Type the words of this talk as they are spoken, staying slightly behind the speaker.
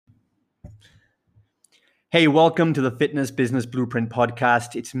Hey, welcome to the Fitness Business Blueprint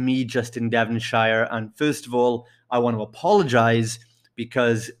podcast. It's me, Justin Devonshire. And first of all, I want to apologize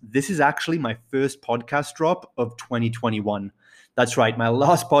because this is actually my first podcast drop of 2021. That's right. My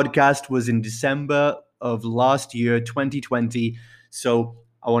last podcast was in December of last year, 2020. So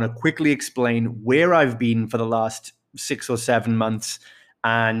I want to quickly explain where I've been for the last 6 or 7 months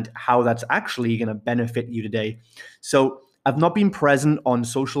and how that's actually going to benefit you today. So I've not been present on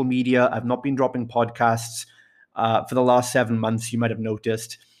social media. I've not been dropping podcasts for the last 7 months, you might have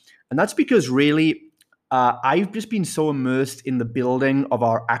noticed. And that's because really, I've just been so immersed in the building of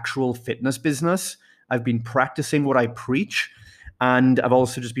our actual fitness business. I've been practicing what I preach. And I've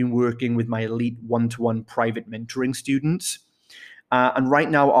also just been working with my elite one-to-one private mentoring students. And right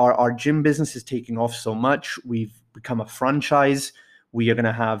now, our gym business is taking off so much. We've become a franchise. We are going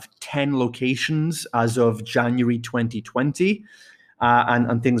to have 10 locations as of January 2020,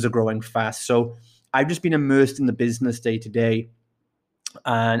 and things are growing fast. So I've just been immersed in the business day to day,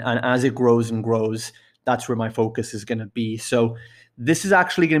 and as it grows and grows, that's where my focus is going to be. So this is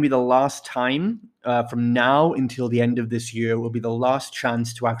actually going to be the last time from now until the end of this year will be the last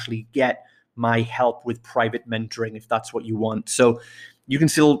chance to actually get my help with private mentoring if that's what you want. So you can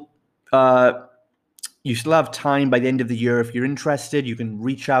still you still have time by the end of the year. If you're interested, you can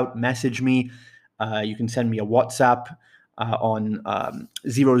reach out, message me. You can send me a WhatsApp on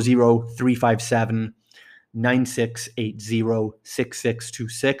 00357 9680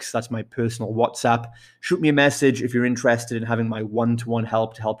 6626. That's my personal WhatsApp. Shoot me a message if you're interested in having my one-to-one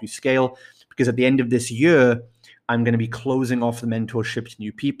help to help you scale. Because at the end of this year, I'm going to be closing off the mentorship to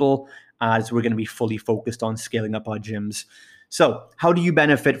new people as we're going to be fully focused on scaling up our gyms. So how do you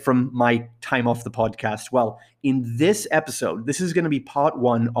benefit from my time off the podcast? Well, in this episode, this is going to be part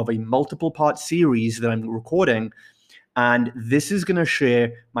one of a multiple part series that I'm recording. And this is going to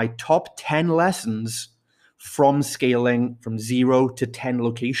share my top 10 lessons from scaling from 0 to 10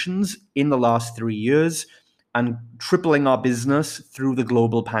 locations in the last 3 years and tripling our business through the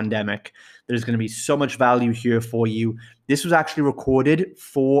global pandemic. There's going to be so much value here for you. This was actually recorded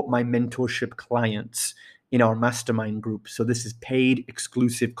for my mentorship clients in our mastermind group. So this is paid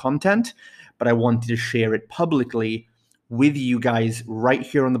exclusive content, but I wanted to share it publicly with you guys right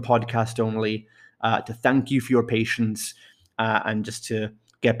here on the podcast only to thank you for your patience and just to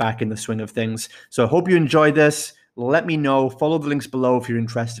get back in the swing of things. So I hope you enjoy this. Let me know. Follow the links below if you're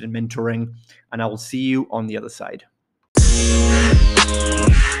interested in mentoring, and I will see you on the other side. There's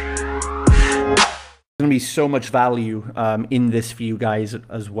going to be so much value in this for you guys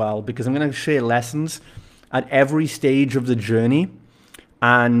as well, because I'm going to share lessons at every stage of the journey.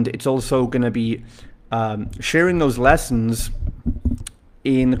 And it's also going to be sharing those lessons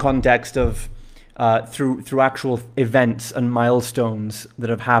in the context of through actual events and milestones that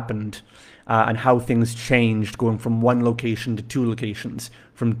have happened and how things changed going from one location to 2 locations,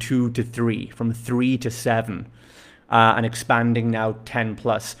 from 2 to 3, from 3 to 7, and expanding now 10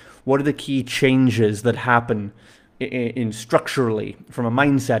 plus. What are the key changes that happen in structurally from a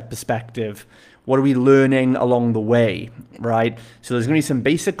mindset perspective? What are we learning along the way, right? So there's going to be some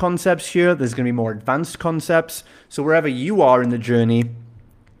basic concepts here. There's going to be more advanced concepts. So wherever you are in the journey,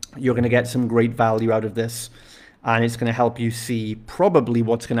 you're going to get some great value out of this. And it's going to help you see probably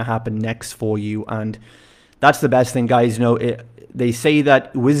what's going to happen next for you. And that's the best thing, guys. You know, they say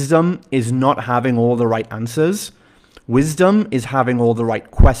that wisdom is not having all the right answers. Wisdom is having all the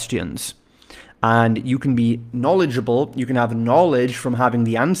right questions. And you can be knowledgeable. You can have knowledge from having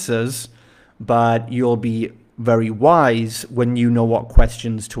the answers, but you'll be very wise when you know what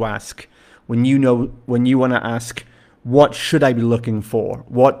questions to ask. When you want to ask, what should I be looking for?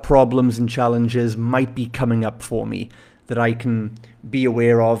 What problems and challenges might be coming up for me that I can be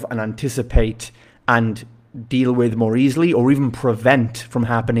aware of and anticipate and deal with more easily, or even prevent from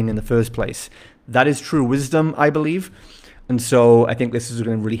happening in the first place? That is true wisdom, I believe. And so I think this is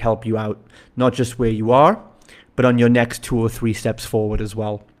going to really help you out, not just where you are, but on your next 2 or 3 steps forward as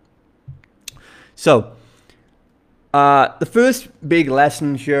well. So the first big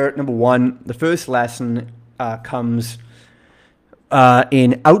lesson here, number 1, the first lesson comes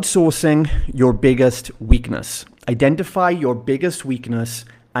in outsourcing your biggest weakness. Identify your biggest weakness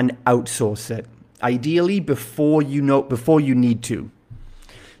and outsource it. Ideally before you need to.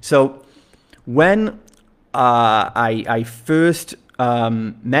 So when I first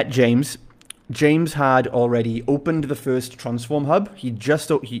met James had already opened the first Transform Hub. He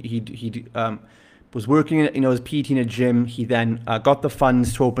was working as PT in a gym. He then got the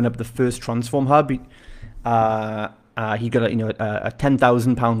funds to open up the first Transform Hub. He got a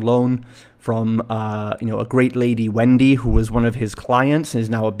 £10,000 loan from a great lady, Wendy, who was one of his clients and is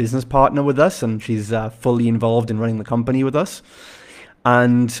now a business partner with us, and she's fully involved in running the company with us.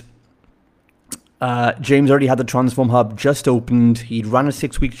 And James already had the Transform Hub just opened. He'd run a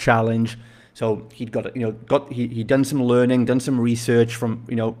 6-week challenge, so he'd he'd done some learning, done some research from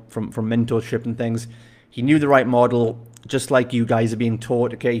mentorship and things. He knew the right model, just like you guys are being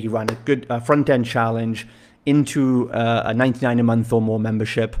taught. Okay, he ran a good front end challenge into a $99 a month or more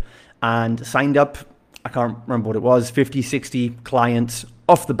membership, and signed up, I can't remember what it was, 50, 60 clients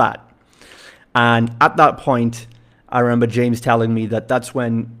off the bat. And at that point, I remember James telling me that that's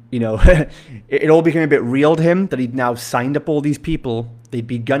when, it all became a bit real to him, that he'd now signed up all these people. They'd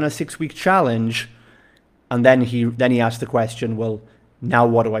begun a 6-week challenge. And then he asked the question, well, now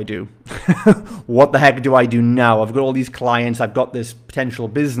what do I do? What the heck do I do now? I've got all these clients. I've got this potential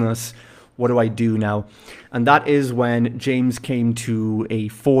business. What do I do now? And that is when James came to a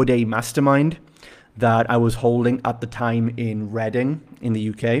 4-day mastermind that I was holding at the time in Reading in the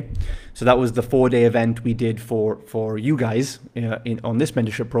UK. So that was the 4-day event we did for you guys on this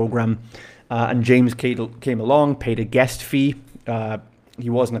mentorship program. And James came along, paid a guest fee. He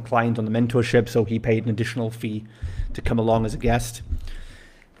wasn't a client on the mentorship, so he paid an additional fee to come along as a guest.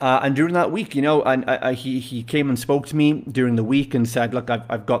 And during that week, he came and spoke to me during the week and said, look,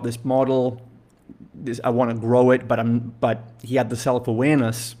 I've got this model. I want to grow it, but he had the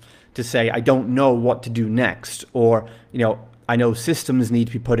self-awareness to say, I don't know what to do next. Or, I know systems need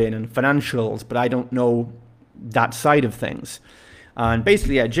to be put in and financials, but I don't know that side of things. And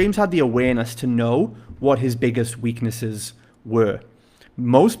basically, James had the awareness to know what his biggest weaknesses were.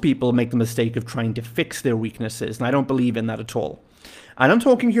 Most people make the mistake of trying to fix their weaknesses, and I don't believe in that at all. And I'm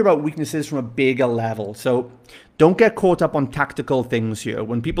talking here about weaknesses from a bigger level. So don't get caught up on tactical things here.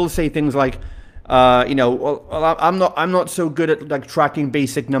 When people say things like, I'm not so good at like tracking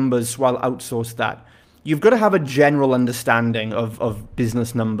basic numbers, so I'll outsource that. You've got to have a general understanding of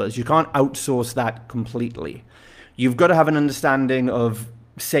business numbers. You can't outsource that completely. You've got to have an understanding of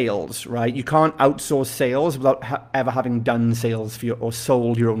sales, right? You can't outsource sales without ever having done sales for or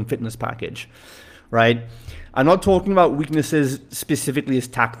sold your own fitness package, right? I'm not talking about weaknesses specifically as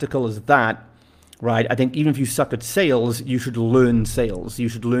tactical as that, right? I think even if you suck at sales, you should learn sales. You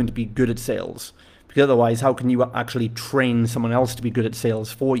should learn to be good at sales, because otherwise, how can you actually train someone else to be good at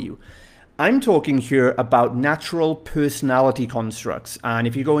sales for you? I'm talking here about natural personality constructs. And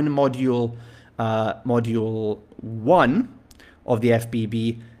if you go into module 1 of the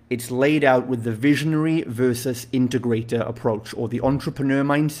FBB, it's laid out with the visionary versus integrator approach, or the entrepreneur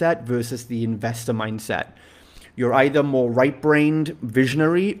mindset versus the investor mindset. You're either more right-brained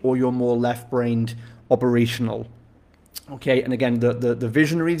visionary or you're more left-brained operational. Okay, and again, the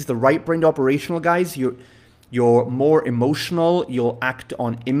visionaries, the right-brained operational guys, you're more emotional. You'll act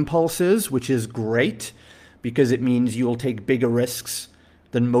on impulses, which is great because it means you'll take bigger risks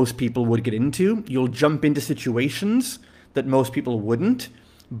than most people would get into. You'll jump into situations that most people wouldn't,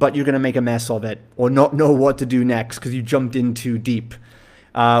 but you're going to make a mess of it or not know what to do next because you jumped in too deep,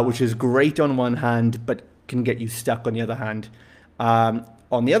 which is great on one hand, but can get you stuck on the other hand.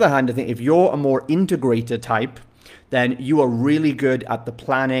 On the other hand, I think if you're a more integrator type, then you are really good at the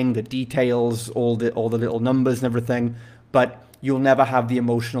planning, the details, all the little numbers and everything, but you'll never have the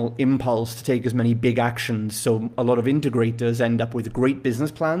emotional impulse to take as many big actions. So a lot of integrators end up with great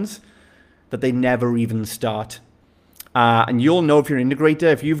business plans that they never even start. And you'll know if you're an integrator,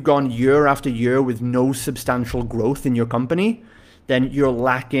 if you've gone year after year with no substantial growth in your company, then you're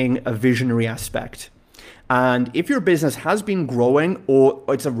lacking a visionary aspect. And if your business has been growing or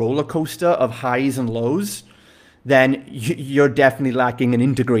it's a roller coaster of highs and lows, then you're definitely lacking an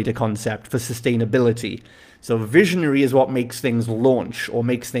integrator concept for sustainability. So visionary is what makes things launch or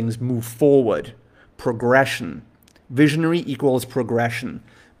makes things move forward. Progression. Visionary equals progression.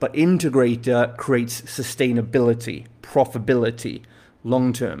 But integrator creates sustainability, profitability,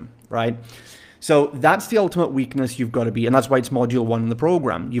 long-term, right? So that's the ultimate weakness you've got to be, and that's why it's module 1 in the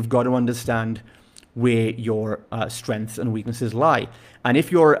program. You've got to understand where your strengths and weaknesses lie. And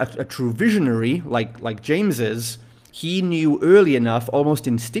if you're a true visionary, like James is, he knew early enough, almost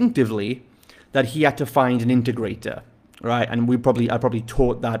instinctively, that he had to find an integrator, right? And I probably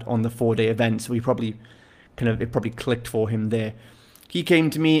taught that on the 4-day event, so it probably clicked for him there. He came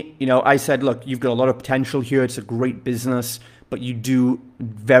to me, I said, look, you've got a lot of potential here. It's a great business, but you do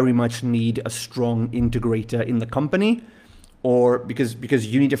very much need a strong integrator in the company, or because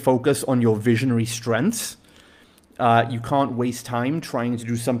you need to focus on your visionary strengths. You can't waste time trying to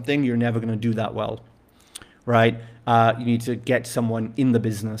do something you're never going to do that well, right? You need to get someone in the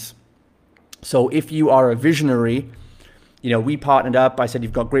business. So if you are a visionary, we partnered up. I said,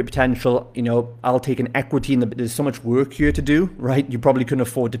 you've got great potential. I'll take an equity there's so much work here to do, right? You probably couldn't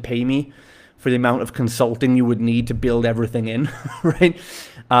afford to pay me for the amount of consulting you would need to build everything in, right?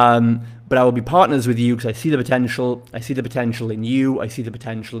 But I will be partners with you because I see the potential. I see the potential in you. I see the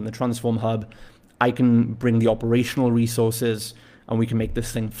potential in the Transform Hub. I can bring the operational resources and we can make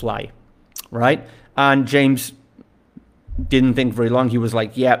this thing fly, right? And James didn't think very long. He was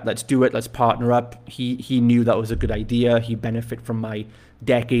like, yeah, let's do it. Let's partner up. He knew that was a good idea. He benefited from my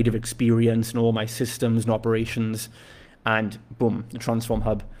decade of experience and all my systems and operations. And boom, the Transform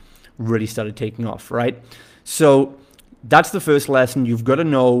Hub really started taking off, right? So that's the first lesson. You've got to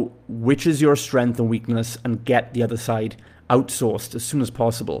know which is your strength and weakness and get the other side outsourced as soon as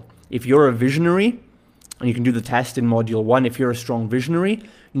possible. If you're a visionary, and you can do the test in module 1, if you're a strong visionary,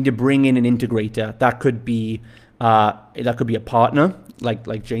 you need to bring in an integrator. That could be a partner,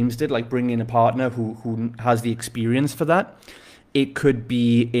 like James did, like bring in a partner who has the experience for that. It could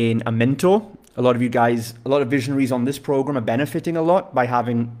be in a mentor. A lot of visionaries on this program are benefiting a lot by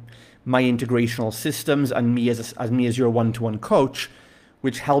having my integrational systems and me as your one-to-one coach,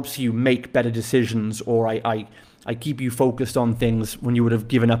 which helps you make better decisions, or I keep you focused on things when you would have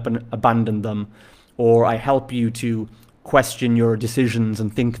given up and abandoned them, or I help you to question your decisions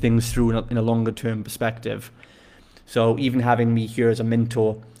and think things through in a longer term perspective. So even having me here as a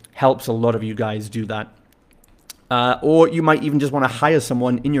mentor helps a lot of you guys do that. Or you might even just want to hire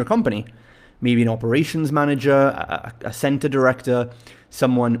someone in your company, maybe an operations manager, a center director,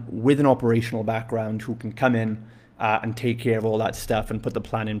 someone with an operational background who can come in and take care of all that stuff and put the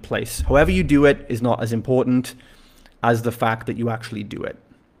plan in place. However you do it is not as important as the fact that you actually do it.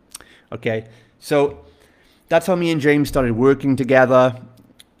 Okay, so that's how me and James started working together.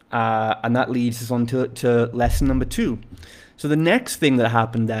 And that leads us on to lesson number 2. So the next thing that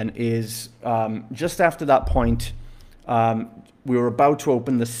happened then is just after that point, we were about to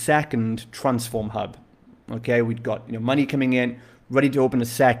open the second Transform Hub. Okay, we'd got money coming in, ready to open a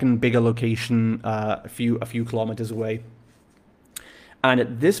second bigger location a few kilometers away. And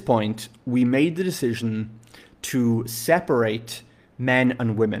at this point, we made the decision to separate men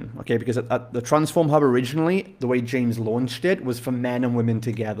and women, okay? Because at the Transform Hub originally, the way James launched it was for men and women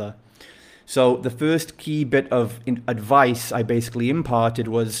together. So the first key bit of advice I basically imparted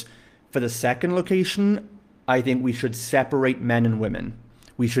was, for the second location, I think we should separate men and women.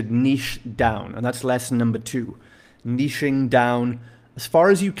 We should niche down, and that's lesson number 2. Niching down as far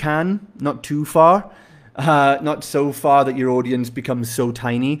as you can, not too far, not so far that your audience becomes so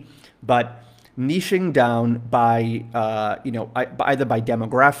tiny, but niching down by either by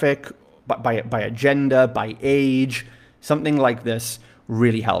demographic, by agenda, by age, something like this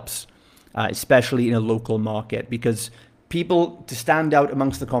really helps, especially in a local market, because people, to stand out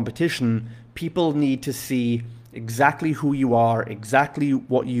amongst the competition, people need to see exactly who you are, exactly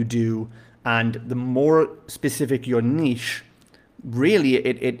what you do, and the more specific your niche, really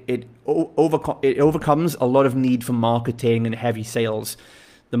it overcomes a lot of need for marketing and heavy sales.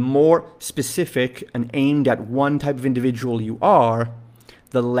 The more specific and aimed at one type of individual you are,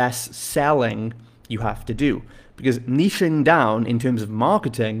 the less selling you have to do. Because niching down in terms of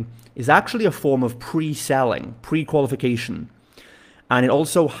marketing is actually a form of pre-selling, pre-qualification. And it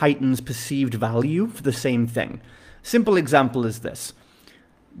also heightens perceived value for the same thing. Simple example is this.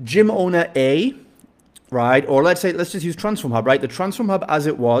 Gym owner A, right? Or let's just use Transform Hub, right? The Transform Hub as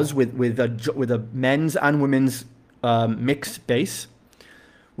it was with a men's and women's mixed base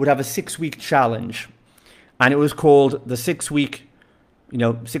would have a 6-week challenge, and it was called the 6-week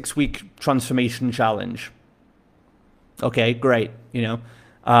transformation challenge. Okay, great.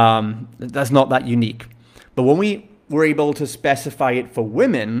 That's not that unique. But when we were able to specify it for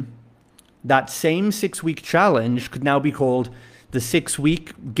women, that same 6-week challenge could now be called the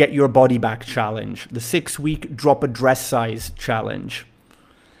 6-week get your body back challenge, the 6-week drop a dress size challenge.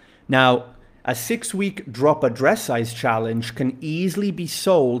 Now, a 6-week drop a dress size challenge can easily be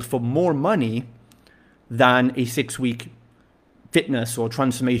sold for more money than a 6-week fitness or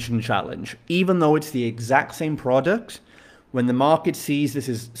transformation challenge. Even though it's the exact same product, when the market sees this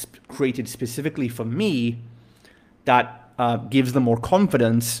is created specifically for me, that gives them more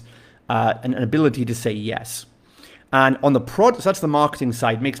confidence and an ability to say yes. And on the product, so that's the marketing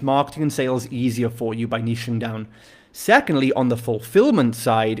side, makes marketing and sales easier for you by niching down. Secondly, on the fulfillment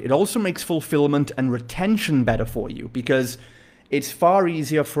side, it also makes fulfillment and retention better for you, because it's far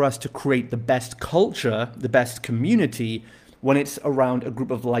easier for us to create the best culture, the best community, when it's around a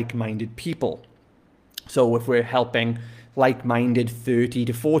group of like-minded people. So if we're helping like-minded 30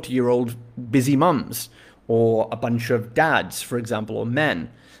 to 40-year-old busy mums, or a bunch of dads, for example, or men.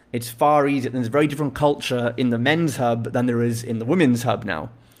 It's far easier. There's a very different culture in the men's hub than there is in the women's hub now.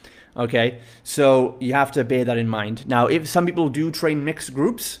 Okay, so you have to bear that in mind. Now, if some people do train mixed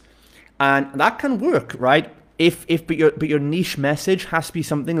groups, and that can work, right? But your niche message has to be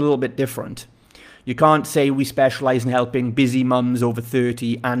something a little bit different. You can't say we specialize in helping busy mums over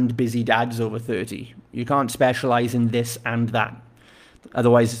 30 and busy dads over 30. You can't specialize in this and that.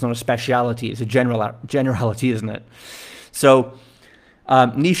 Otherwise, it's not a speciality. It's a generality, isn't it? So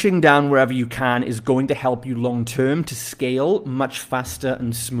niching down wherever you can is going to help you long term to scale much faster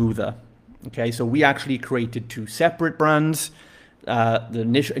and smoother. Okay, so we actually created 2 separate brands.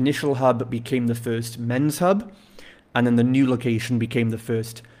 The initial hub became the first men's hub, and then the new location became the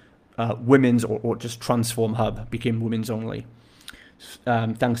first women's or just transform hub, became women's only,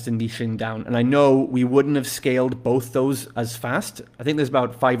 thanks to niching down. And I know we wouldn't have scaled both those as fast. I think there's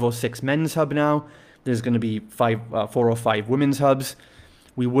about 5 or 6 men's hub now. There's going to be 4 or 5 women's hubs.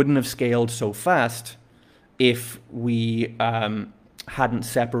 We wouldn't have scaled so fast if we hadn't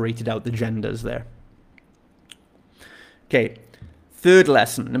separated out the genders there. Okay, third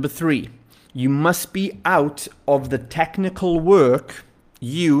lesson, number 3. You must be out of the technical work.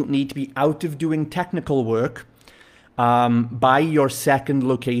 You need to be out of doing technical work by your second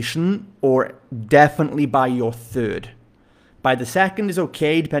location, or definitely by your third. By the second is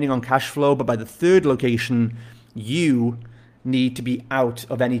okay, depending on cash flow, but by the third location, you need to be out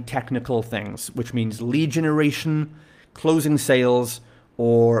of any technical things, which means lead generation, closing sales,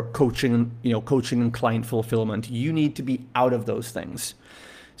 or coaching and client fulfillment. You need to be out of those things.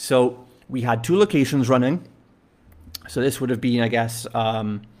 So we had 2 locations running. So this would have been, I guess,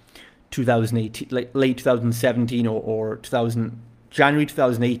 2018, late 2017 or January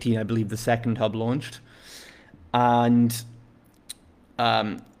 2018, I believe the second hub launched. And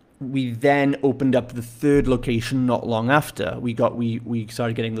we then opened up the third location not long after. We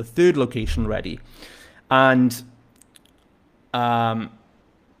started getting the third location ready. And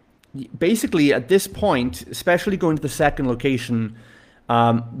basically at this point, especially going to the second location,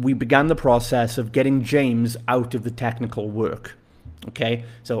 we began the process of getting James out of the technical work. Okay,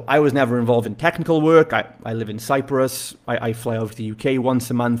 so I was never involved in technical work. I live in Cyprus. I fly over to the UK once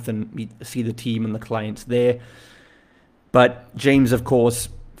a month and see the team and the clients there. But James, of course,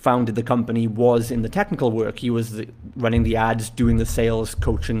 founded the company, was in the technical work. He was running the ads, doing the sales,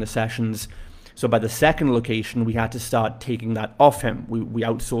 coaching the sessions. So by the second location, we had to start taking that off him. We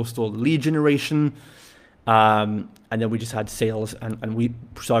outsourced all the lead generation, and then we just had sales, and we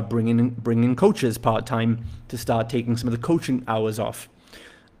started bringing in coaches part-time to start taking some of the coaching hours off,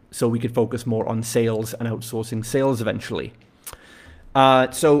 so we could focus more on sales and outsourcing sales eventually.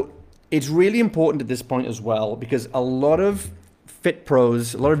 So it's really important at this point as well, because a lot of fit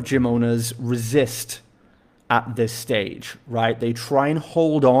pros, a lot of gym owners resist at this stage, right? They try and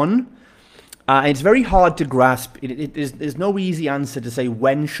hold on. And it's very hard to grasp. There's no easy answer to say,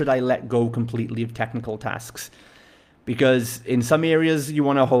 when should I let go completely of technical tasks? Because in some areas you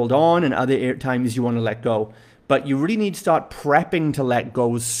want to hold on, and other times you want to let go. But you really need to start prepping to let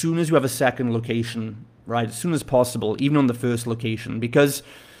go as soon as you have a second location, right? As soon as possible, even on the first location. Because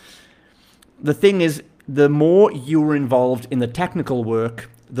the thing is, the more you're involved in the technical work,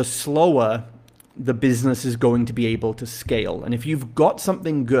 the slower the business is going to be able to scale. And if you've got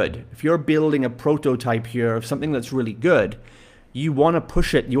something good, if you're building a prototype here of something that's really good, you want to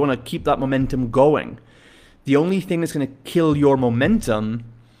push it, you want to keep that momentum going. The only thing that's going to kill your momentum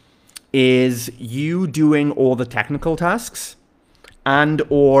is you doing all the technical tasks and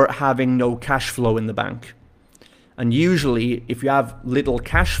or having no cash flow in the bank. And usually, if you have little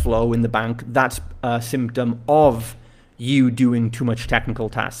cash flow in the bank, that's a symptom of you doing too much technical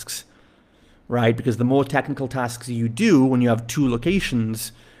tasks, right? Because the more technical tasks you do when you have 2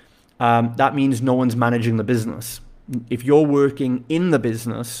 locations, that means no one's managing the business. If you're working in the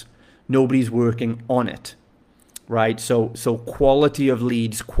business, nobody's working on it, right? So quality of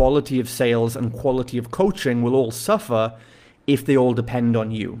leads, quality of sales, and quality of coaching will all suffer if they all depend on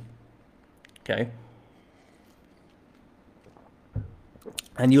you, okay?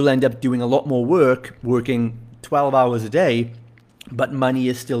 And you'll end up doing a lot more work, working 12 hours a day, but money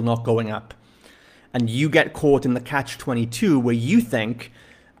is still not going up. And you get caught in the catch-22 where you think,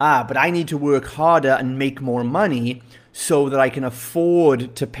 but I need to work harder and make more money so that I can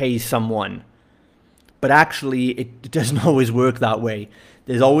afford to pay someone. But actually, it doesn't always work that way.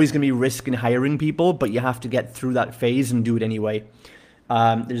 There's always going to be risk in hiring people, but you have to get through that phase and do it anyway.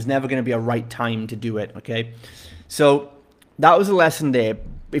 There's never going to be a right time to do it, okay? So that was a lesson there.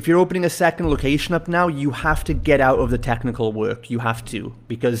 If you're opening a second location up now, you have to get out of the technical work. You have to,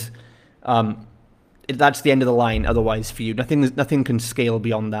 because that's the end of the line otherwise for you. Nothing can scale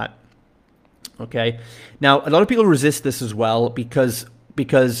beyond that. Okay. Now, a lot of people resist this as well because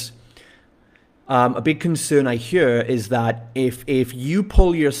a big concern I hear is that if you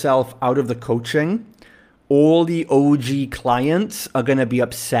pull yourself out of the coaching, all the OG clients are going to be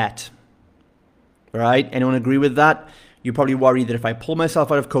upset. Right? Anyone agree with that? You probably worry that if I pull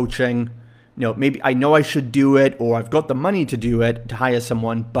myself out of coaching, maybe I know I should do it, or I've got the money to do it, to hire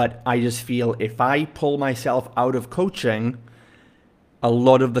someone, but I just feel if I pull myself out of coaching, a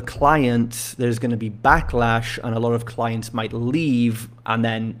lot of the clients, there's going to be backlash, and a lot of clients might leave and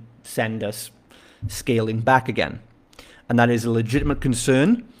then send us scaling back again. And that is a legitimate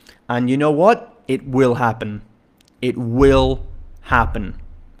concern. And you know what? It will happen. It will happen.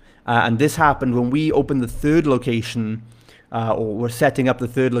 And this happened when we opened the third location, or we're setting up the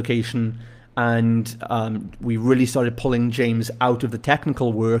third location, and we really started pulling James out of the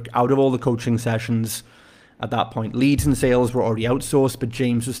technical work, out of all the coaching sessions. At that point, leads and sales were already outsourced, but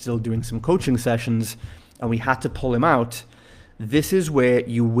James was still doing some coaching sessions, and we had to pull him out. This is where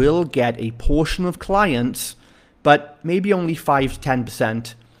you will get a portion of clients, but maybe only 5 to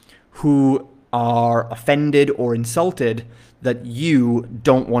 10%, who are offended or insulted that you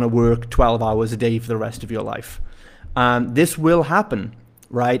don't want to work 12 hours a day for the rest of your life. This will happen,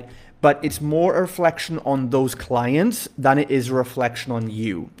 right? But it's more a reflection on those clients than it is a reflection on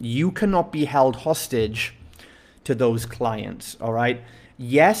you. You cannot be held hostage to those clients, all right?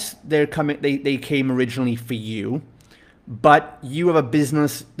 Yes, they came originally for you, but you have a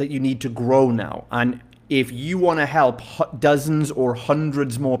business that you need to grow now. And if you want to help dozens or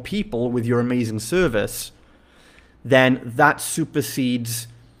hundreds more people with your amazing service, then that supersedes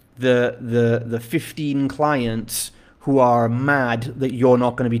the 15 clients who are mad that you're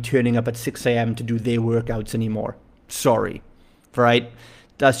not going to be turning up at 6 a.m. to do their workouts anymore. Sorry, right?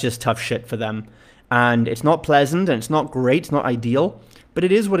 That's just tough shit for them. And it's not pleasant, and it's not great, it's not ideal, but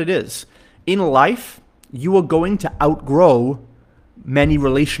it is what it is. In life, you are going to outgrow many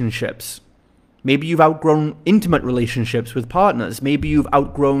relationships. Maybe you've outgrown intimate relationships with partners. Maybe you've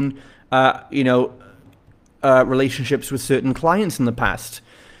outgrown, relationships with certain clients in the past.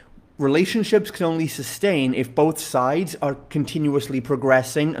 Relationships can only sustain if both sides are continuously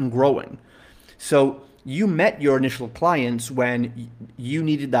progressing and growing. So you met your initial clients when you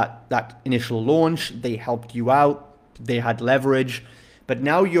needed that initial launch. They helped you out. They had leverage. But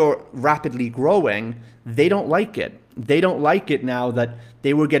now you're rapidly growing. They don't like it. They don't like it now that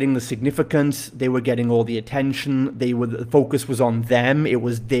they were getting the significance. They were getting all the attention. The focus was on them. It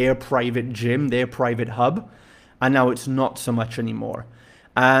was their private gym, their private hub. And now it's not so much anymore.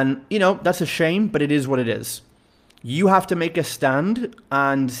 And, that's a shame, but it is what it is. You have to make a stand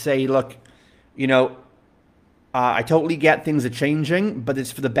and say, look, I totally get things are changing, but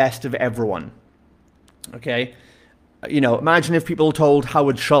it's for the best of everyone. Okay? Imagine if people told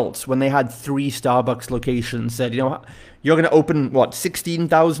Howard Schultz when they had 3 Starbucks locations, said, you're going to open,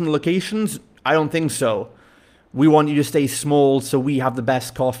 16,000 locations? I don't think so. We want you to stay small so we have the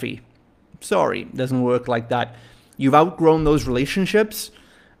best coffee. Sorry, it doesn't work like that. You've outgrown those relationships,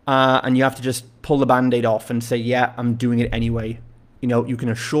 and you have to just pull the Band-Aid off and say, yeah, I'm doing it anyway. You can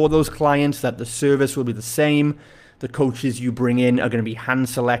assure those clients that the service will be the same. The coaches you bring in are going to be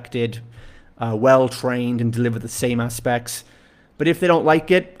hand-selected, well-trained, and deliver the same aspects. But if they don't like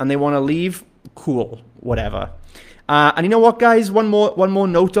it and they want to leave, cool, whatever. And you know what, guys? One more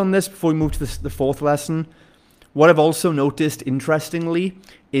note on this before we move to the fourth lesson. What I've also noticed, interestingly,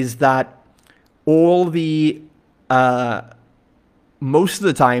 is that all the most of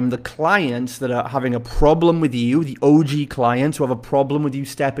the time, the clients that are having a problem with you, the OG clients who have a problem with you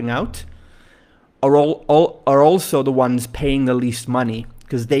stepping out, are also the ones paying the least money,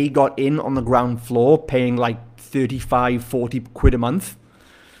 because they got in on the ground floor paying like 35, 40 quid a month.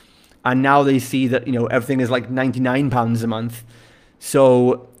 And now they see that, everything is like £99 a month.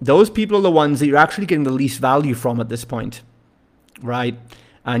 So those people are the ones that you're actually getting the least value from at this point, right?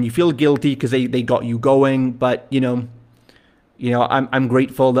 And you feel guilty because they got you going, but I'm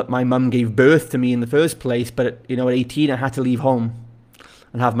grateful that my mum gave birth to me in the first place, but at 18 I had to leave home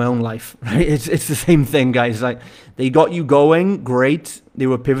and have my own life, right? It's the same thing, guys. Like, they got you going, great. They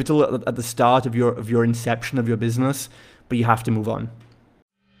were pivotal at the start of your inception of your business, but you have to move on.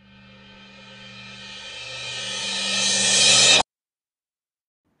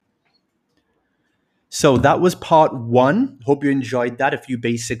 So that was part 1. Hope you enjoyed that. A few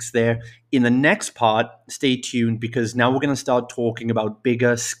basics there. In the next part, stay tuned, because now we're going to start talking about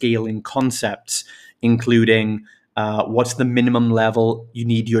bigger scaling concepts, including What's the minimum level you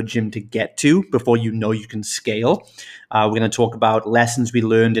need your gym to get to before you know you can scale? We're going to talk about lessons we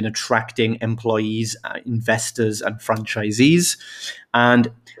learned in attracting employees, investors, and franchisees,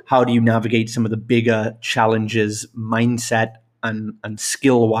 and how do you navigate some of the bigger challenges, mindset and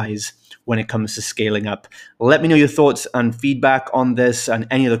skill wise, when it comes to scaling up. Let me know your thoughts and feedback on this and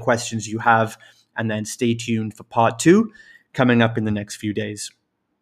any other questions you have, and then stay tuned for part 2 coming up in the next few days.